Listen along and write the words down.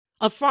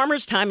A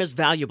farmer's time is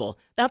valuable.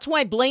 That's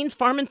why Blaine's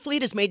Farm and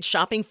Fleet has made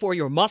shopping for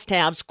your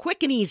must-haves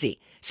quick and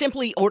easy.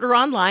 Simply order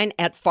online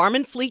at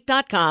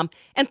farmandfleet.com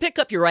and pick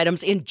up your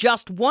items in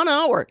just 1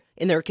 hour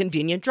in their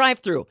convenient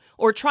drive-thru.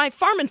 Or try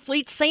Farm and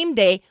Fleet's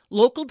same-day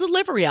local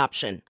delivery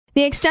option.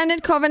 The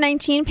extended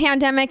COVID-19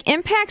 pandemic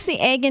impacts the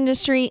ag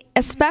industry,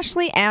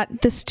 especially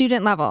at the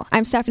student level.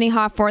 I'm Stephanie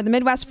Hoff for the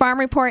Midwest Farm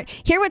Report,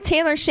 here with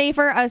Taylor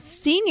Schaefer, a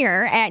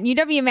senior at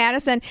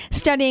UW-Madison,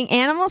 studying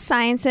animal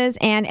sciences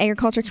and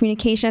agriculture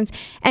communications.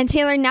 And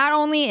Taylor, not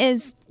only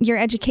is your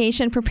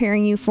education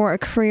preparing you for a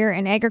career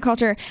in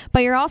agriculture,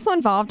 but you're also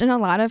involved in a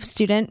lot of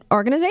student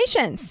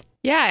organizations.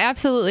 Yeah,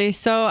 absolutely.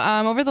 So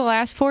over the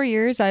last 4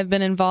 years, I've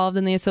been involved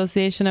in the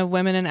Association of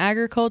Women in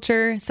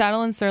Agriculture,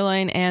 Saddle and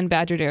Sirloin, and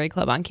Badger Dairy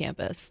Club on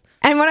campus.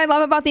 And what I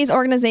love about these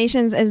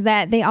organizations is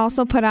that they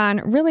also put on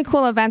really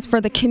cool events for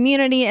the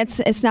community.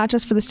 It's not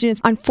just for the students.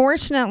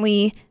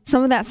 Unfortunately,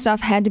 some of that stuff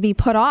had to be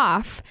put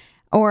off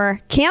or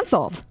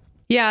canceled.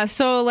 Yeah,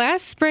 so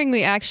last spring,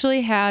 we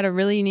actually had a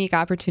really unique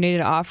opportunity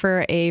to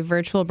offer a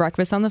virtual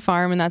breakfast on the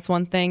farm, and that's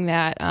one thing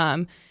that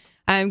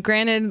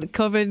granted,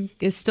 COVID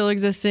is still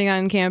existing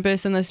on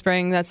campus in the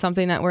spring. That's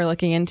something that we're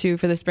looking into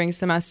for the spring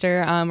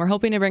semester. We're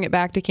hoping to bring it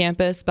back to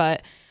campus,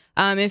 but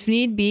if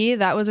need be,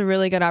 that was a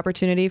really good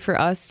opportunity for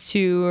us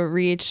to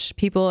reach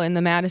people in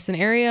the Madison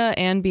area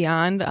and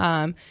beyond.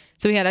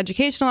 So we had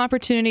educational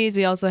opportunities.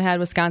 We also had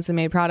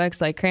Wisconsin-made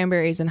products like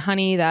cranberries and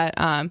honey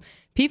that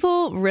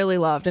people really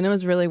loved, and it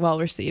was really well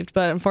received.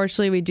 But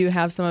unfortunately, we do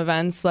have some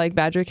events like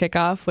Badger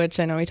Kickoff,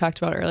 which I know we talked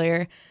about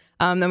earlier,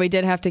 that we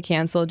did have to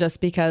cancel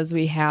just because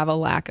we have a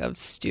lack of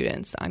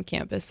students on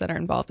campus that are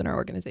involved in our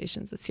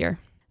organizations this year.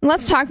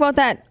 Let's talk about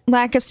that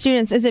lack of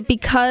students. Is it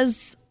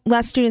because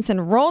less students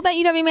enrolled at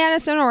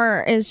UW-Madison,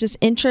 or is just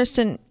interest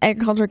in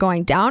agriculture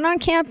going down on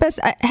campus?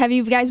 Have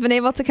you guys been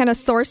able to kind of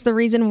source the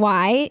reason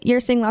why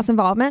you're seeing less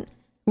involvement?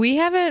 We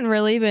haven't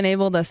really been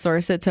able to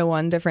source it to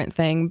one different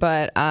thing,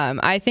 but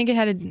I think it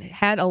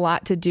had a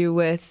lot to do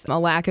with a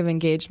lack of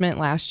engagement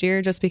last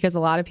year, just because a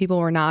lot of people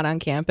were not on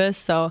campus.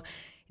 So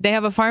they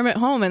have a farm at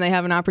home and they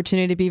have an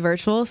opportunity to be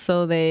virtual,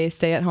 so they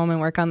stay at home and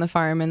work on the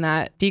farm, and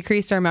that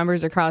decreased our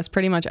members across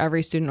pretty much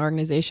every student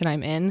organization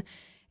I'm in.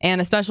 And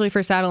especially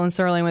for Saddle and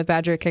Sirloin with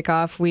Badger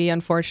Kickoff, we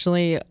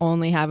unfortunately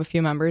only have a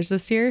few members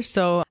this year.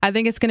 So I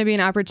think it's going to be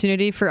an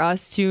opportunity for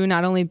us to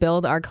not only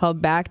build our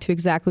club back to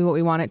exactly what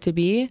we want it to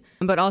be,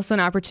 but also an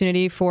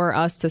opportunity for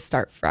us to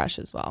start fresh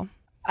as well.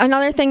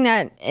 Another thing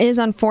that is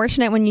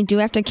unfortunate when you do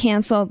have to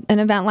cancel an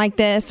event like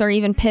this or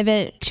even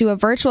pivot to a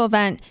virtual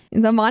event,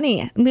 the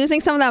money, losing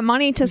some of that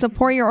money to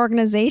support your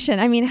organization.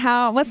 I mean,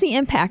 what's the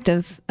impact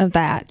of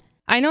that?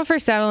 I know for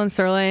Saddle and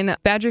Sirloin,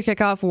 Badger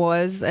Kickoff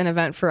was an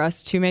event for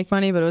us to make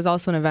money, but it was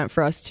also an event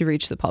for us to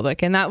reach the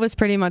public. And that was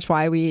pretty much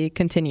why we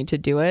continued to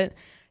do it.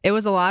 It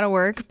was a lot of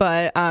work,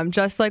 but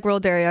just like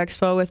World Dairy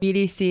Expo with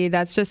BDC,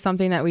 that's just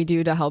something that we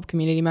do to help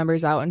community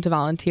members out and to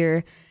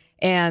volunteer.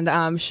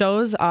 And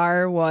shows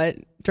are what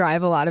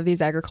drive a lot of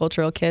these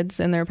agricultural kids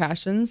and their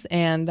passions.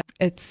 And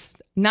it's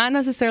not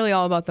necessarily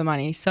all about the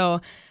money. So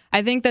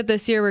I think that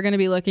this year we're going to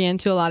be looking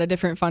into a lot of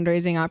different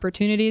fundraising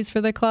opportunities for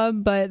the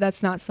club, but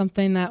that's not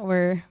something that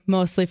we're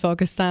mostly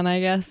focused on, I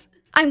guess.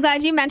 I'm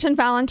glad you mentioned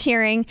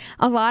volunteering.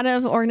 A lot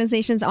of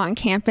organizations on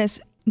campus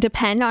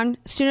depend on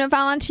student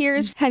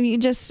volunteers. Have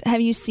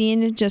you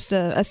seen just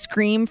a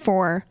scream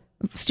for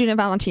student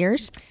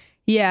volunteers?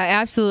 Yeah,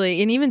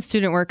 absolutely. And even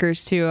student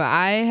workers, too.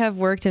 I have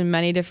worked in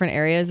many different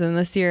areas. And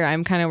this year,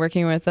 I'm kind of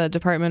working with the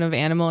Department of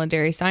Animal and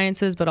Dairy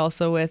Sciences, but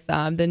also with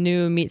the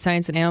new Meat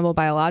Science and Animal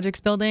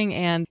Biologics building.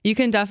 And you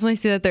can definitely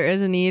see that there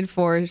is a need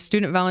for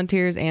student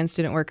volunteers and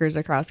student workers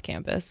across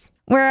campus.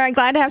 We're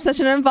glad to have such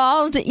an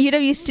involved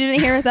UW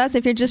student here with us.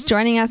 If you're just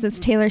joining us, it's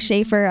Taylor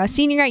Schaefer, a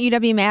senior at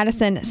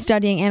UW-Madison,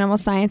 studying animal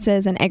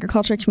sciences and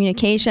agriculture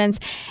communications.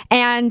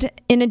 And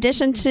in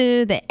addition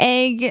to the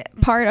ag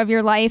part of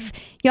your life,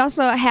 you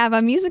also have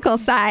a musical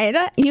side.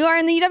 You are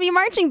in the UW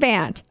Marching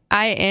Band.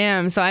 I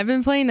am. So I've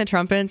been playing the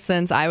trumpet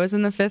since I was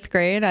in the 5th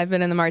grade. I've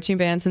been in the marching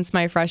band since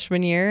my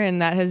freshman year,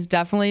 and that has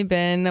definitely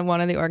been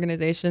one of the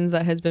organizations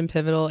that has been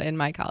pivotal in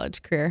my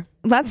college career.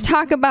 Let's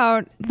talk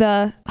about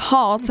the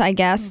halt, I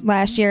guess,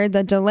 last year,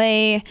 the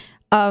delay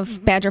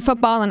of Badger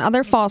football and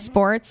other fall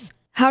sports.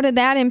 How did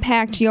that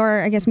impact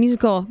your,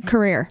 musical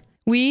career?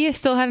 We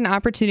still had an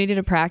opportunity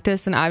to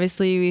practice, and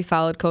obviously we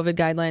followed COVID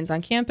guidelines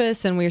on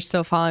campus, and we're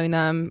still following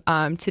them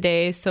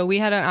today. So we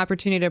had an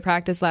opportunity to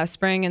practice last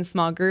spring in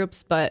small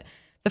groups, but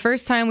the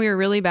first time we were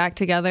really back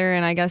together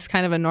and I guess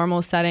kind of a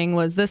normal setting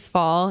was this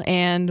fall,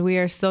 and we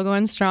are still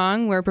going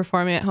strong. We're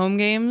performing at home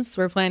games.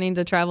 We're planning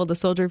to travel to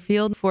Soldier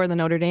Field for the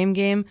Notre Dame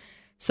game.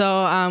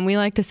 So we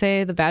like to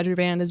say the Badger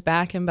Band is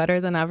back and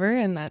better than ever,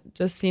 and that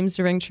just seems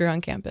to ring true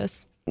on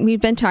campus.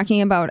 We've been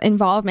talking about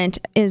involvement.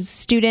 Is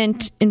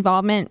student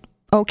involvement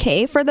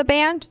okay for the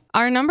band?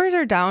 Our numbers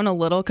are down a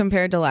little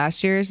compared to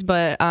last year's,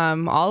 but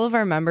all of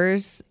our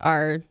members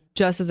are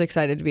just as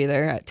excited to be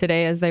there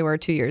today as they were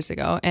 2 years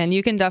ago. And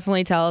you can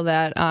definitely tell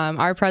that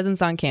our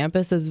presence on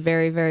campus is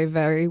very, very,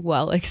 very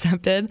well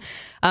accepted.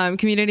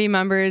 Community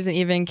members and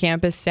even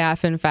campus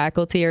staff and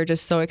faculty are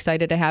just so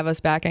excited to have us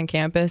back on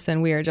campus,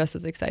 and we are just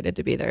as excited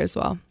to be there as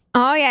well.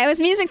 Oh, yeah. It was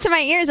music to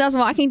my ears. I was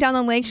walking down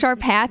the Lakeshore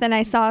Path and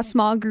I saw a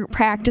small group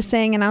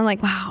practicing, and I'm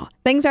like, wow,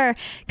 things are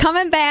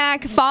coming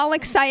back. Fall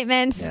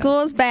excitement. Yeah.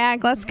 School's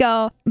back. Let's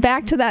go.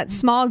 Back to that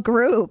small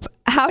group.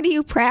 How do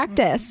you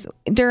practice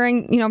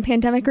during,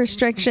 pandemic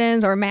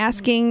restrictions or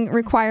masking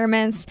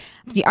requirements?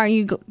 Are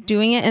you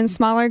doing it in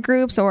smaller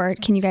groups, or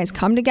can you guys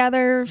come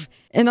together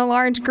in a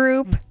large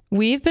group?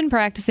 We've been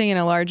practicing in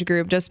a large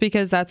group just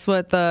because that's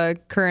what the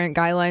current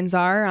guidelines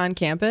are on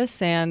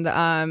campus.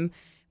 And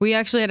we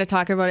actually had to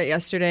talk about it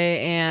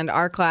yesterday, and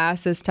our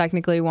class is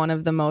technically one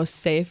of the most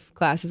safe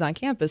classes on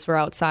campus. We're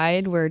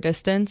outside, we're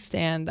distanced,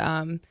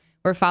 and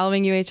we're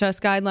following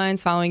UHS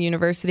guidelines, following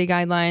university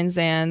guidelines,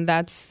 and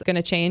that's going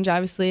to change,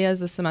 obviously, as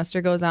the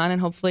semester goes on, and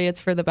hopefully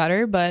it's for the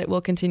better, but we'll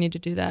continue to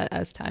do that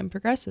as time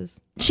progresses.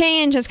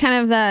 Change is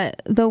kind of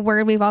the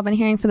word we've all been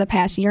hearing for the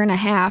past year and a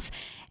half,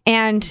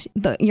 and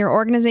your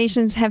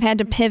organizations have had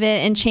to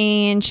pivot and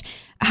change.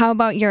 How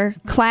about your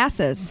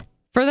classes?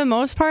 For the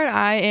most part,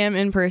 I am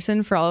in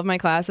person for all of my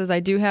classes. I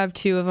do have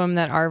 2 of them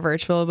that are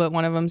virtual, but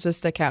one of them is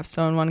just a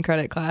capstone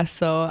 1-credit class.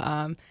 So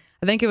I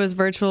think it was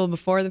virtual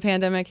before the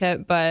pandemic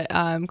hit, but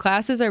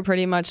classes are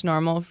pretty much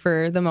normal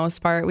for the most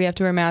part. We have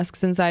to wear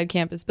masks inside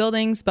campus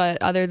buildings, but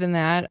other than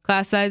that,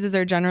 class sizes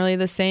are generally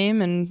the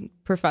same, and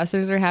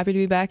professors are happy to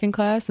be back in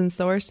class, and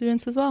so are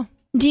students as well.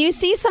 Do you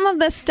see some of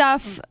this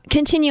stuff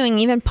continuing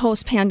even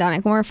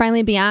post-pandemic, when we're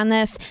finally beyond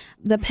this,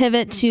 the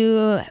pivot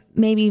to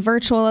maybe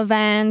virtual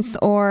events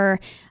or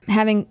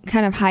having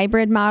kind of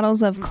hybrid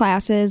models of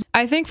classes?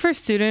 I think for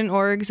student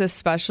orgs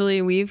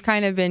especially, we've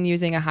kind of been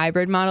using a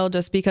hybrid model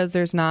just because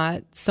there's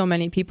not so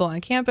many people on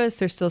campus.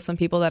 There's still some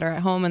people that are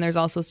at home, and there's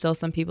also still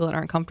some people that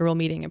aren't comfortable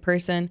meeting in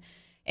person.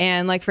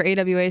 And like for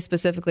AWA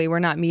specifically, we're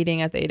not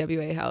meeting at the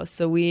AWA house.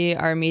 So we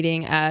are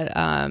meeting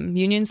at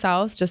Union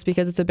South just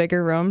because it's a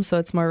bigger room. So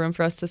it's more room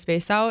for us to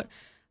space out.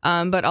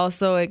 But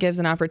also it gives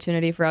an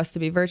opportunity for us to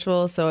be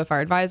virtual. So if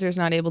our advisor is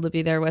not able to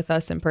be there with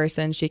us in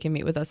person, she can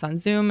meet with us on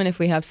Zoom. And if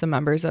we have some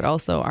members that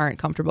also aren't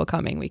comfortable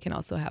coming, we can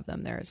also have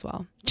them there as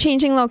well.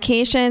 Changing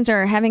locations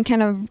or having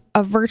kind of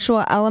a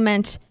virtual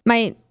element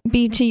might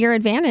be to your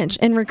advantage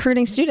in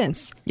recruiting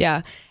students.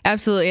 Yeah,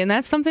 absolutely. And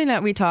that's something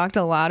that we talked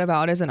a lot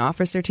about as an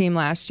officer team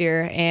last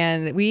year.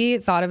 And we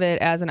thought of it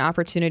as an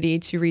opportunity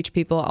to reach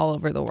people all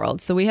over the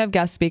world. So we have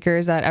guest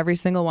speakers at every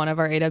single one of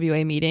our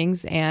AWA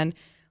meetings. And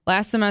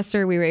last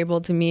semester, we were able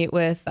to meet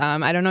with,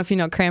 I don't know if you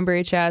know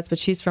Cranberry Chats, but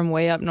she's from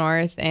way up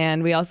north.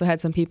 And we also had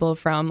some people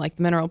from like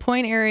the Mineral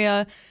Point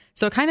area.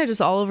 So kind of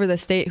just all over the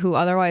state who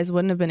otherwise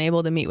wouldn't have been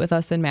able to meet with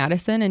us in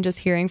Madison. And just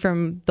hearing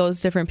from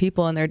those different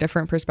people and their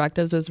different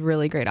perspectives was a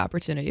really great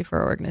opportunity for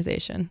our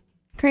organization.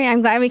 Great.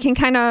 I'm glad we can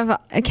kind of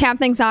cap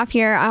things off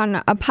here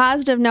on a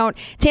positive note.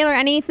 Taylor,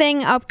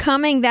 anything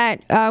upcoming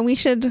that we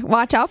should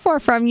watch out for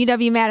from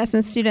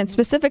UW-Madison students,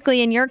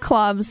 specifically in your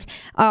clubs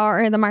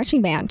or the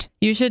marching band?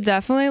 You should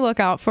definitely look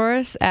out for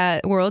us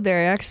at World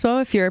Dairy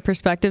Expo if you're a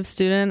prospective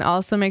student.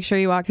 Also, make sure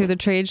you walk through the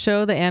trade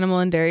show. The Animal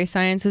and Dairy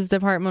Sciences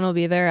department will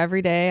be there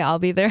every day. I'll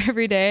be there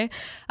every day.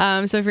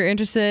 So if you're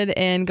interested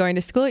in going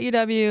to school at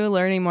UW,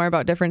 learning more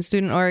about different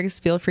student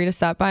orgs, feel free to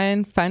stop by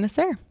and find us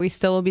there. We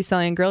still will be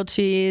selling grilled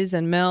cheese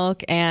and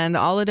milk and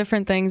all the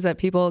different things that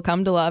people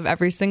come to love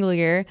every single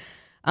year.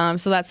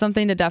 So that's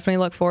something to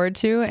definitely look forward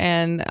to.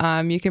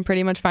 And you can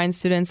pretty much find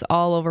students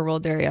all over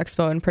World Dairy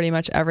Expo in pretty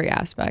much every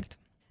aspect.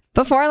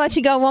 Before I let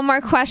you go, one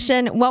more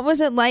question. What was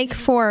it like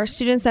for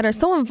students that are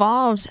so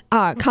involved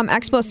come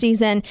Expo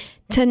season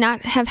to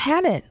not have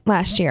had it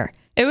last year?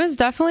 It was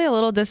definitely a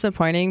little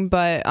disappointing,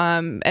 but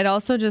it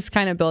also just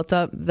kind of built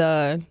up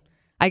the,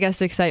 I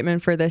guess,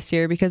 excitement for this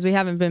year because we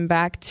haven't been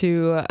back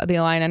to the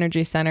Alliant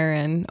Energy Center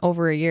in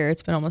over a year.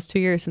 It's been almost 2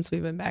 years since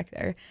we've been back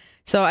there.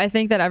 So I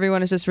think that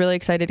everyone is just really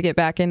excited to get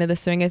back into the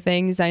swing of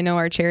things. I know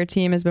our chair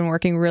team has been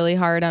working really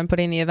hard on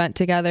putting the event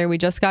together. We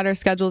just got our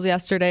schedules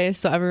yesterday,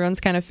 so everyone's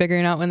kind of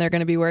figuring out when they're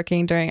going to be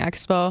working during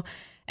Expo.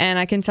 And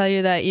I can tell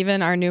you that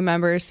even our new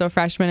members, so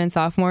freshmen and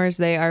sophomores,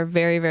 they are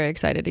very, very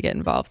excited to get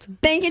involved.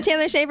 Thank you,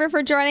 Taylor Schaefer,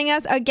 for joining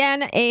us.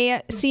 Again,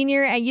 a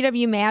senior at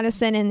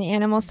UW-Madison in the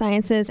Animal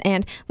Sciences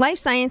and Life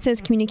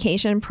Sciences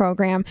Communication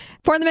program.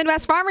 For the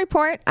Midwest Farm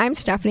Report, I'm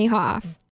Stephanie Hoff.